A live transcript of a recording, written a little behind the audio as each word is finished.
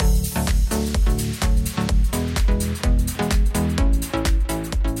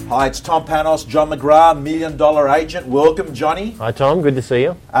Hi, it's Tom Panos, John McGrath, $1 Million Agent. Welcome, Johnny. Hi, Tom. Good to see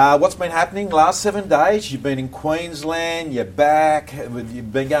you. What's been happening last 7 days? You've been in Queensland, you're back,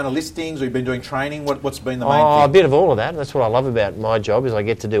 you've been going to listings, or you've been doing training. What's been the main thing? A bit of all of that. That's what I love about my job, is I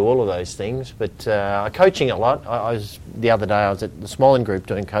get to do all of those things. But coaching a lot. The other day I was at the Smolin Group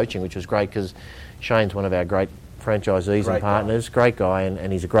doing coaching, which was great because Shane's one of our great franchisees and partners. Great guy,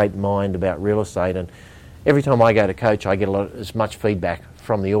 and he's a great mind about real estate. And every time I go to coach, I get as much feedback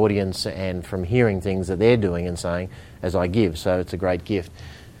from the audience and from hearing things that they're doing and saying as I give. So it's a great gift.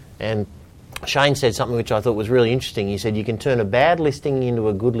 And Shane said something which I thought was really interesting. He said you can turn a bad listing into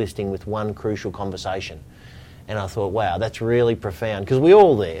a good listing with one crucial conversation. And I thought, wow, that's really profound, because we're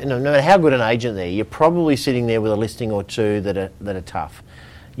all there. No matter how good an agent there, you're probably sitting there with a listing or two that are tough.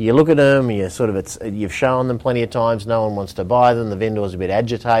 You look at them, you've shown them plenty of times, no one wants to buy them, the vendor's a bit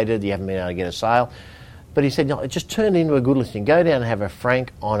agitated, you haven't been able to get a sale. But he said, no, just turn it into a good listing. Go down and have a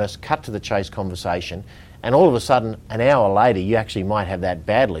frank, honest, cut-to-the-chase conversation, and all of a sudden, an hour later, you actually might have that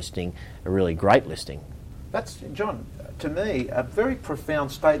bad listing, a really great listing. That's, John, to me, a very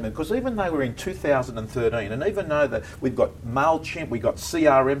profound statement, because even though we're in 2013, and even though that we've got MailChimp, we've got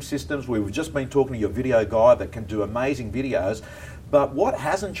CRM systems, we've just been talking to your video guy that can do amazing videos, but what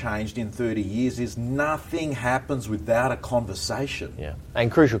hasn't changed in 30 years is nothing happens without a conversation. Yeah, and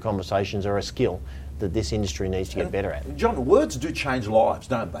crucial conversations are a skill that this industry needs to get better at. John, words do change lives,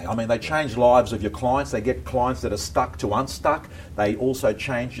 don't they? I mean, they change lives of your clients. They get clients that are stuck to unstuck. They also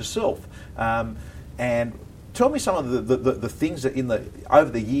change yourself. And tell me some of the things that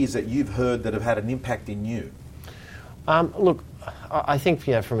over the years that you've heard that have had an impact in you. Look, I think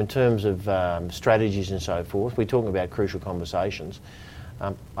from in terms of strategies and so forth, we're talking about crucial conversations.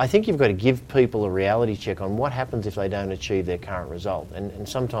 I think you've got to give people a reality check on what happens if they don't achieve their current result. And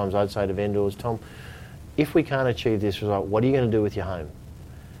sometimes I'd say to vendors, Tom, if we can't achieve this result, what are you going to do with your home?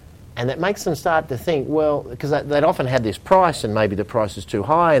 And that makes them start to think, well, because they'd often had this price and maybe the price is too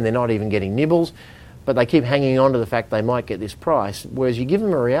high and they're not even getting nibbles, but they keep hanging on to the fact they might get this price. Whereas you give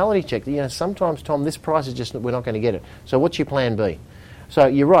them a reality check that, sometimes, Tom, this price is just, we're not going to get it. So what's your plan B? So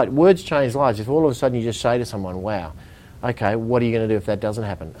you're right, words change lives. If all of a sudden you just say to someone, wow, okay, what are you going to do if that doesn't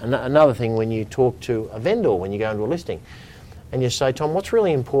happen? Another thing, when you talk to a vendor, when you go into a listing, and you say, Tom, what's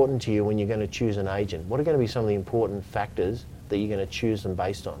really important to you when you're going to choose an agent? What are going to be some of the important factors that you're going to choose them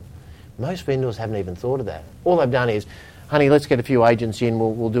based on? Most vendors haven't even thought of that. All they've done is, honey, let's get a few agents in.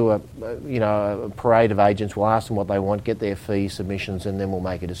 We'll do a parade of agents. We'll ask them what they want, get their fee submissions, and then we'll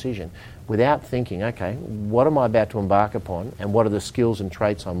make a decision. Without thinking, okay, what am I about to embark upon, and what are the skills and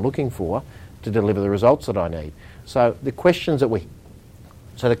traits I'm looking for to deliver the results that I need? So the questions that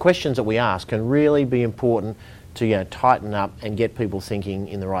we ask can really be important to tighten up and get people thinking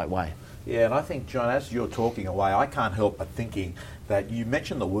in the right way. Yeah, and I think, John, as you're talking away, I can't help but thinking that you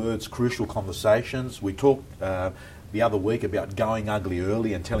mentioned the words crucial conversations. We talked the other week about going ugly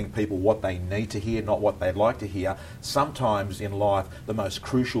early and telling people what they need to hear, not what they'd like to hear. Sometimes in life, the most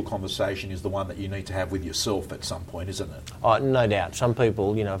crucial conversation is the one that you need to have with yourself at some point, isn't it? Oh, no doubt. Some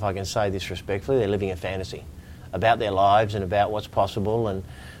people, if I can say this respectfully, they're living a fantasy about their lives and about what's possible,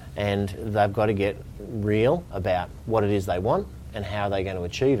 and they've got to get real about what it is they want and how they're going to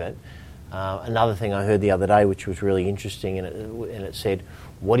achieve it. Another thing I heard the other day, which was really interesting, and it said,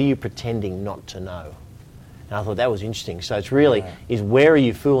 what are you pretending not to know? And I thought that was interesting. So it's really, is where are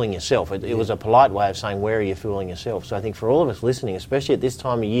you fooling yourself? It was a polite way of saying, where are you fooling yourself? So I think for all of us listening, especially at this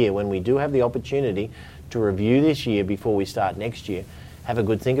time of year, when we do have the opportunity to review this year before we start next year, have a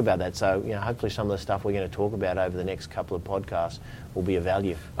good think about that. So, hopefully some of the stuff we're going to talk about over the next couple of podcasts will be of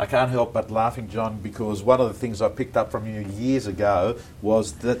value. I can't help but laughing, John, because one of the things I picked up from you years ago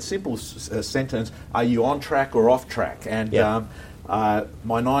was that simple sentence, are you on track or off track? And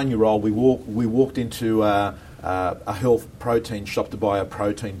my 9-year-old, we walked into a health protein shop to buy a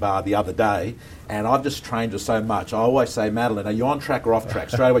protein bar the other day, and I've just trained her so much. I always say, Madeline, are you on track or off track?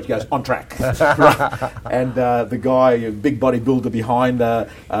 Straight away she goes, on track. Right. And the guy, a big bodybuilder behind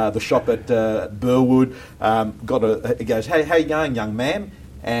the shop at Burwood, he goes, hey, how you going, young ma'am?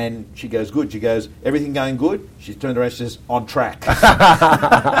 And she goes, good. She goes, everything going good? She turned around and says, on track.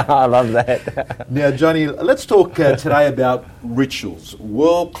 I love that. Now, Johnny, let's talk today about rituals,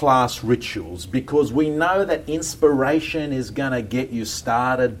 world-class rituals, because we know that inspiration is going to get you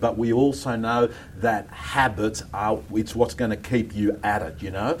started, but we also know that habits it's what's going to keep you at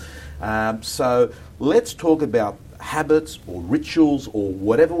it, So let's talk about habits or rituals or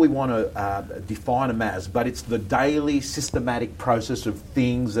whatever we want to define them as, but it's the daily systematic process of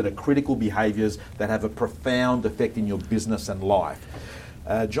things that are critical behaviours that have a profound effect in your business and life.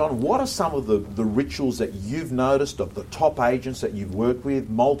 John, what are some of the rituals that you've noticed of the top agents that you've worked with,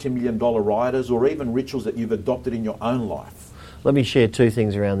 multi-million-dollar riders, or even rituals that you've adopted in your own life? Let me share two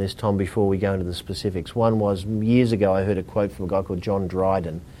things around this, Tom, before we go into the specifics. One was, years ago, I heard a quote from a guy called John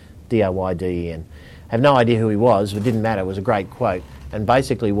Dryden, D-R-Y-D-E-N. I have no idea who he was, but it didn't matter. It was a great quote. And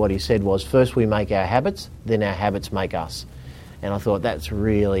basically what he said was, first we make our habits, then our habits make us. And I thought that's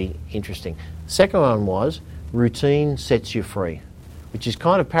really interesting. Second one was, routine sets you free, which is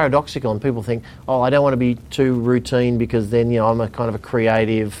kind of paradoxical, and people think, oh, I don't want to be too routine because then, I'm a kind of a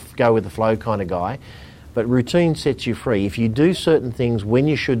creative, go with the flow kind of guy. But routine sets you free. If you do certain things when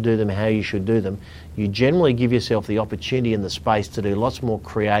you should do them, how you should do them, you generally give yourself the opportunity and the space to do lots more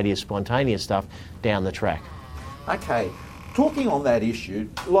creative, spontaneous stuff down the track. Okay, talking on that issue,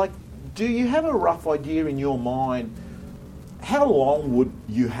 do you have a rough idea in your mind how long would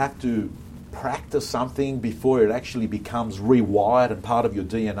you have to practice something before it actually becomes rewired and part of your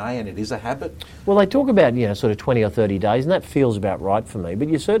DNA and it is a habit? Well, they talk about, sort of 20 or 30 days, and that feels about right for me, but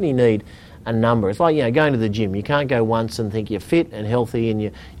you certainly need a number. It's like, going to the gym. You can't go once and think you're fit and healthy, and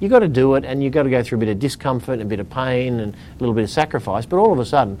you got to do it, and you've got to go through a bit of discomfort and a bit of pain and a little bit of sacrifice, but all of a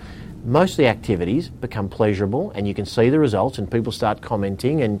sudden, most of the activities become pleasurable and you can see the results and people start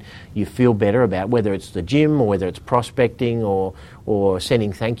commenting and you feel better about whether it's the gym or whether it's prospecting or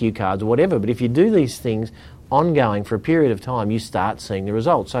sending thank you cards or whatever. But if you do these things ongoing for a period of time, you start seeing the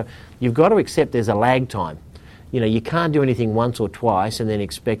results. So you've got to accept there's a lag time. You can't do anything once or twice and then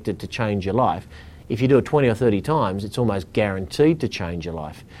expect it to change your life. If you do it 20 or 30 times, it's almost guaranteed to change your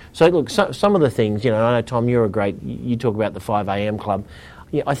life. So look, some of the things, I know, Tom, you talk about the 5 a.m. club.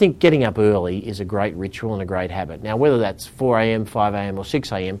 Yeah, I think getting up early is a great ritual and a great habit. Now, whether that's 4 a.m., 5 a.m. or 6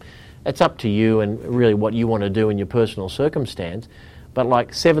 a.m., it's up to you and really what you want to do in your personal circumstance. But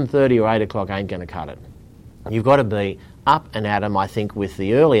like 7:30 or 8 o'clock ain't going to cut it. You've got to be up and at 'em, I think, with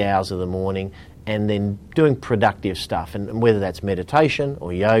the early hours of the morning and then doing productive stuff. And whether that's meditation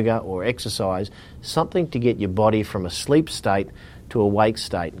or yoga or exercise, something to get your body from a sleep state to a wake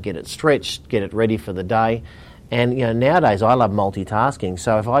state, get it stretched, get it ready for the day. And nowadays I love multitasking,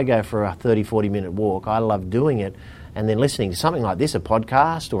 so if I go for a 30, 40-minute walk, I love doing it and then listening to something like this, a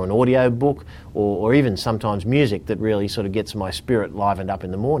podcast or an audio book or even sometimes music that really sort of gets my spirit livened up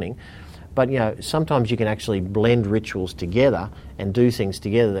in the morning. But sometimes you can actually blend rituals together and do things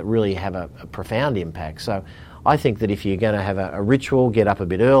together that really have a profound impact. So I think that if you're going to have a ritual, get up a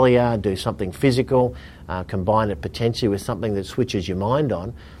bit earlier, do something physical, combine it potentially with something that switches your mind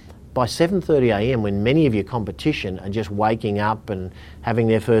on, by 7:30 a.m. when many of your competition are just waking up and having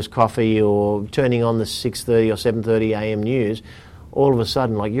their first coffee or turning on the 6:30 or 7:30 a.m. news, all of a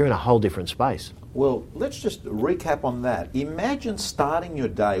sudden, you're in a whole different space. Well, let's just recap on that. Imagine starting your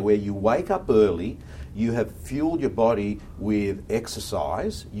day where you wake up early, you have fueled your body with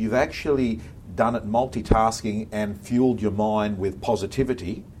exercise, you've actually done it multitasking and fueled your mind with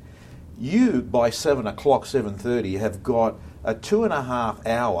positivity. You, by 7 o'clock, 7:30, have got a 2.5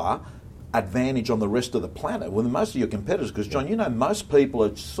 hour advantage on the rest of the planet with most of your competitors, because John, most people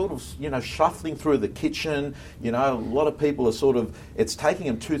are sort of shuffling through the kitchen. A lot of people are it's taking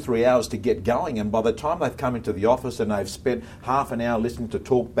them 2-3 hours to get going, and by the time they've come into the office and they've spent half an hour listening to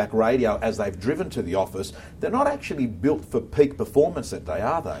talkback radio as they've driven to the office, they're not actually built for peak performance that day,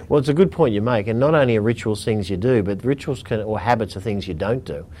 are they? Well, it's a good point you make, and not only are rituals things you do, but rituals or habits are things you don't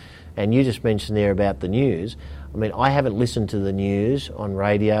do. And you just mentioned there about the news. I mean, I haven't listened to the news on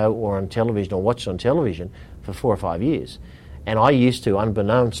radio or on television or watched on television for 4 or 5 years. And I used to,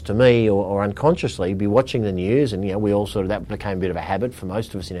 unbeknownst to me or unconsciously, be watching the news, and we all that became a bit of a habit for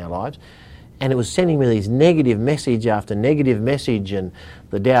most of us in our lives. And it was sending me these negative message after negative message, and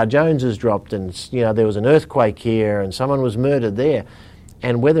the Dow Jones has dropped, and there was an earthquake here, and someone was murdered there.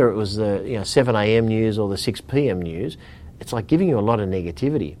 And whether it was the 7 a.m. news or the 6 p.m. news, it's like giving you a lot of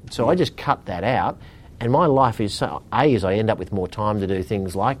negativity. So I just cut that out, and my life is, is I end up with more time to do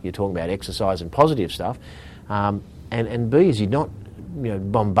things like you're talking about exercise and positive stuff, and B is you're not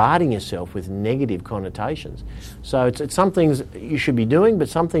bombarding yourself with negative connotations. So it's some things you should be doing, but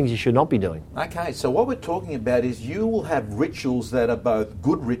some things you should not be doing. Okay, so what we're talking about is you will have rituals that are both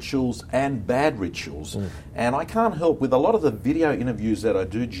good rituals and bad rituals. And I can't help, with a lot of the video interviews that I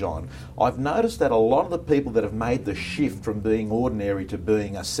do, John, I've noticed that a lot of the people that have made the shift from being ordinary to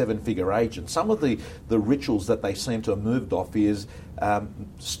being a 7-figure agent, some of the rituals that they seem to have moved off is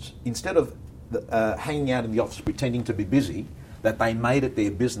instead of hanging out in the office pretending to be busy, that they made it their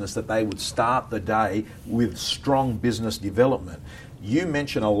business, that they would start the day with strong business development. You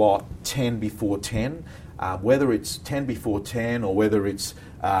mention a lot 10 before 10, whether it's 10 before 10 or whether it's...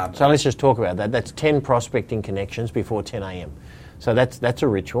 So let's just talk about that. That's 10 prospecting connections before 10 a.m. So that's a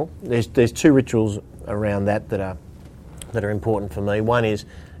ritual. There's two rituals around that are important for me. One is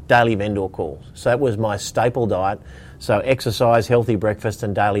daily vendor calls. So that was my staple diet. So exercise, healthy breakfast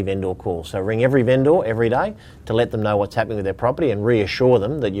and daily vendor calls. So ring every vendor every day to let them know what's happening with their property and reassure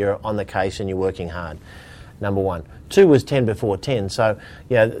them that you're on the case and you're working hard. Number one. Two was 10 before 10. So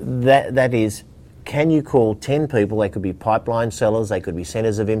that is, can you call 10 people? They could be pipeline sellers, they could be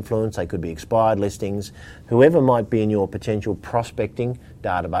centres of influence, they could be expired listings, whoever might be in your potential prospecting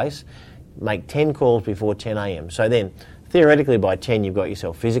database. Make 10 calls before 10 a.m. So then, theoretically by 10 you've got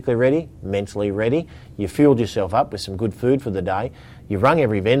yourself physically ready, mentally ready, you've fueled yourself up with some good food for the day, you've rung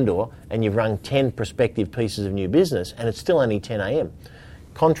every vendor and you've rung 10 prospective pieces of new business and it's still only 10 a.m.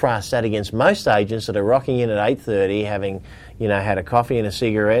 Contrast that against most agents that are rocking in at 8:30 having had a coffee and a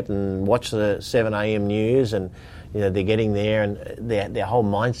cigarette and watched the 7 a.m. news and they're getting there and their whole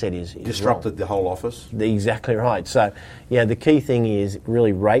mindset is disrupted wrong. The whole office. Exactly right. So the key thing is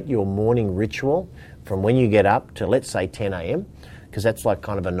really rate your morning ritual from when you get up to, let's say, 10 a.m, because that's like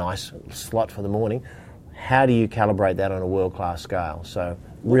kind of a nice slot for the morning. How do you calibrate that on a world-class scale? So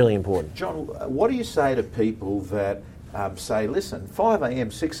really important. John, what do you say to people that say, listen, 5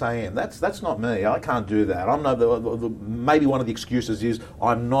 a.m, 6 a.m, that's not me. I can't do that. I'm not. Maybe one of the excuses is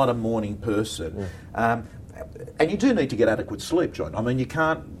I'm not a morning person. And you do need to get adequate sleep, John. I mean, you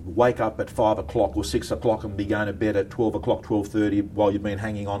can't wake up at 5 o'clock or 6 o'clock and be going to bed at 12 o'clock, 12:30 while you've been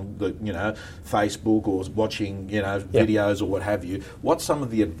hanging on the, Facebook or watching, videos or what have you. What's some of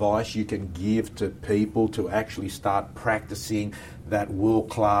the advice you can give to people to actually start practicing that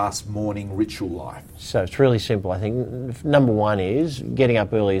world-class morning ritual life? So it's really simple. I think number one is getting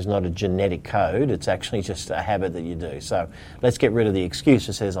up early is not a genetic code. It's actually just a habit that you do. So let's get rid of the excuse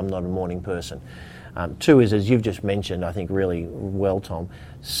that says I'm not a morning person. Two is, as you've just mentioned, I think really well, Tom,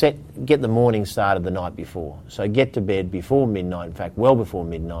 get the morning started the night before. So get to bed before midnight, in fact, well before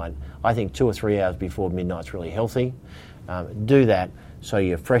midnight. I think 2 or 3 hours before midnight is really healthy. Do that so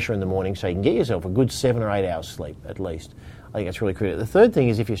you're fresher in the morning so you can get yourself a good 7 or 8 hours sleep at least. I think that's really critical. The third thing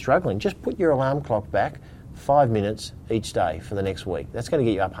is if you're struggling, just put your alarm clock back 5 minutes each day for the next week. That's going to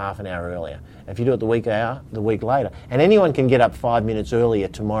get you up half an hour earlier. If you do it the week later, and anyone can get up 5 minutes earlier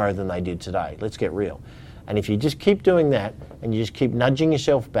tomorrow than they did today. Let's get real. And if you just keep doing that and you just keep nudging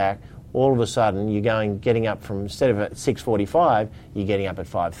yourself back, all of a sudden you're getting up from, instead of at 6:45, you're getting up at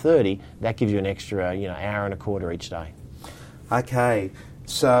 5:30. That gives you an extra hour and a quarter each day. Okay.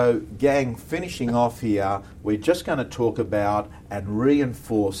 So, gang, finishing off here, we're just going to talk about and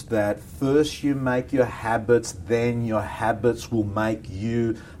reinforce that first you make your habits, then your habits will make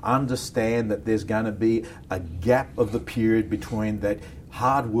you. Understand that there's going to be a gap of the period between that.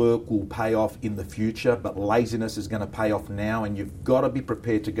 Hard work will pay off in the future, but laziness is going to pay off now, and you've got to be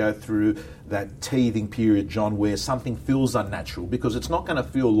prepared to go through that teething period, John, where something feels unnatural, because it's not going to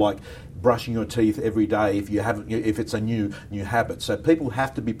feel like brushing your teeth every day if it's a new habit. So people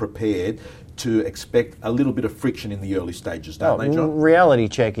have to be prepared to expect a little bit of friction in the early stages, don't they, John? Reality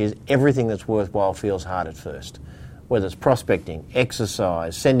check is everything that's worthwhile feels hard at first. Whether it's prospecting,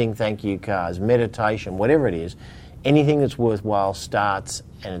 exercise, sending thank you cards, meditation, whatever it is, anything that's worthwhile starts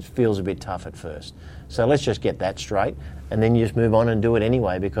and it feels a bit tough at first. So let's just get that straight, and then you just move on and do it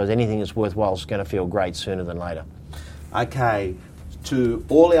anyway, because anything that's worthwhile is going to feel great sooner than later. Okay. To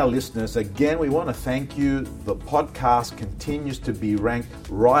all our listeners, again, we want to thank you. The podcast continues to be ranked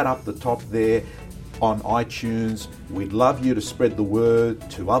right up the top there on iTunes. We'd love you to spread the word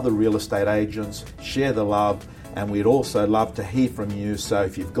to other real estate agents, share the love, and we'd also love to hear from you. So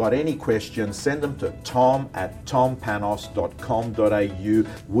if you've got any questions, send them to tom@tompanos.com.au.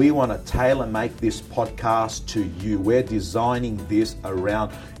 We want to tailor make this podcast to you. We're designing this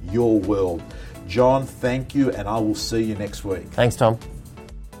around your world. John, thank you, and I will see you next week. Thanks, Tom.